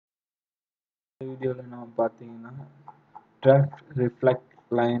வீடியோல நம்ம பார்த்தீங்கன்னா டிராஃப்ட் ரிஃப்ளெக்ட்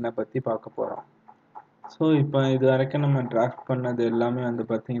லைனை பற்றி பார்க்க போகிறோம். ஸோ இப்போ இது வரைக்கும் நம்ம டிராஃப்ட் பண்ணது எல்லாமே வந்து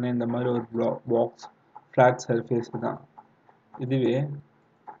பார்த்தீங்கன்னா இந்த மாதிரி ஒரு பாக்ஸ் ஃப்ளாட் சர்ஃபேஸ் தான். இதுவே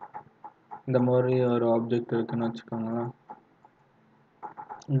இந்த மாதிரி ஒரு ஆப்ஜெக்ட் இருக்குன்னு வச்சுக்கோங்களேன்.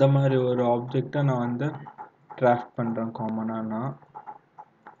 இந்த மாதிரி ஒரு ஆப்ஜெக்டை நான் வந்து டிராஃப்ட் பண்ணுறேன் காமனாக.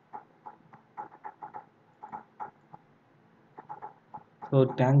 ஸோ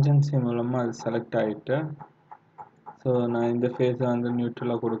டேன்ஜென்சி மூலமாக அது செலக்ட் ஆகிட்டு, ஸோ நான் இந்த ஃபேஸை வந்து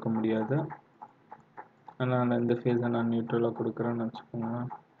நியூட்ரலாக கொடுக்க முடியாது. அதனால் இந்த ஃபேஸை நான் நியூட்ரலாக கொடுக்குறேன்னு வச்சுக்கோங்க.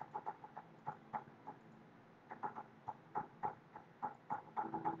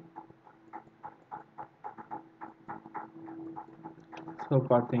 ஸோ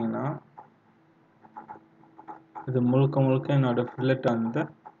பார்த்தீங்கன்னா இது முழுக்க என்னோட ஃபில்லட்டை வந்து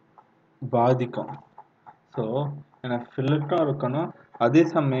பாதிக்கும். ஸோ எனக்கு ஃபில்லட்டும் இருக்கணும், அதே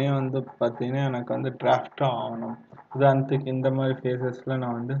சமயம் வந்து பார்த்தீங்கன்னா எனக்கு வந்து டிராஃப்டும் ஆகணும். உதாரணத்துக்கு இந்த மாதிரி ஃபேஸஸில்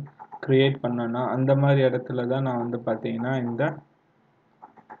நான் வந்து க்ரியேட் பண்ணேன்னா அந்த மாதிரி இடத்துல தான் நான் வந்து பார்த்தீங்கன்னா இந்த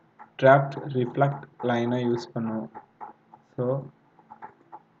டிராஃப்ட் ரிஃப்ளெக்ட் லைனை யூஸ் பண்ணுவேன். ஸோ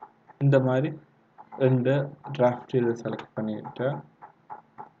இந்த மாதிரி ரெண்டு டிராஃப்ட் இதை செலக்ட் பண்ணிவிட்டு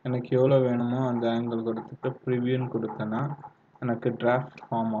எனக்கு எவ்வளோ வேணுமோ அந்த ஆங்கிள் கொடுத்துட்டு ப்ரிவியூன்னு கொடுத்தேன்னா எனக்கு டிராஃப்ட்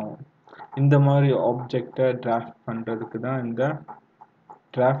ஃபார்ம் ஆகும். இந்த மாதிரி ஆப்ஜெக்டை டிராஃப்ட் பண்ணுறதுக்கு தான் இந்த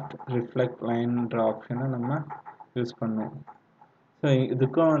டிராஃப்ட் ரிஃப்ளெக்ட் லைன்ற ஆப்ஷனை நம்ம யூஸ் பண்ணுவோம். ஸோ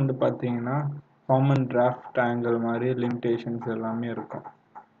இதுக்கும் வந்து பார்த்தீங்கன்னா காமன் டிராஃப்ட் ஆங்கிள் மாதிரி லிமிட்டேஷன்ஸ் எல்லாமே இருக்கும்.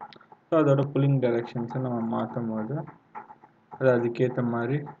 ஸோ அதோட புல்லிங் டைரெக்ஷன்ஸை நம்ம மாற்றும் போது அது அதுக்கேற்ற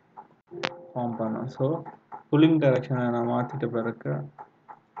மாதிரி ஃபார்ம் பண்ணும். ஸோ புல்லிங் டைரெக்ஷனை நான் மாற்றிட்ட பிறகு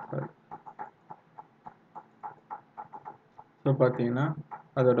ஸோ பார்த்தீங்கன்னா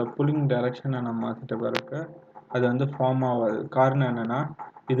அதோட புல்லிங் டைரெக்ஷனை நான் மாற்றிட்ட பிறகு அது வந்து ஃபார்ம் ஆகாது. காரணம் என்னென்னா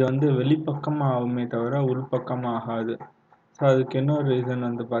இது வந்து வெளிப்பக்கமாக ஆகுமே தவிர உள்பக்கமாக ஆகாது. ஸோ அதுக்கு இன்னொரு ரீசன்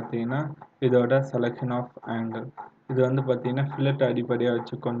வந்து பார்த்தீங்கன்னா இதோட செலெக்ஷன் ஆஃப் ஆங்கிள். இது வந்து பார்த்தீங்கன்னா ஃபில்லட் அடிப்படையாக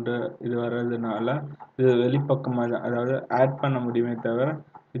வச்சு கொண்டு இது வர்றதுனால இது வெளிப்பக்கமாக தான், அதாவது ஆட் பண்ண முடியுமே தவிர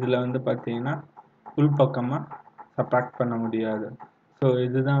இதில் வந்து பார்த்தீங்கன்னா உள்பக்கமாக சப்ராக்ட் பண்ண முடியாது. ஸோ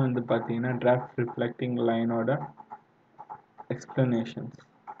இதுதான் வந்து பார்த்தீங்கன்னா டிராஃப்ட் ரிஃப்ளெக்டிங் லைனோட explanations.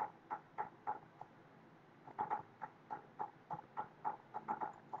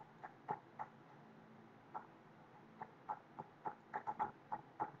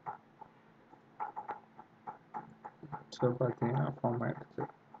 So பார்த்தீங்கன்னா ஃபார்ம் ஆயிடுச்சு.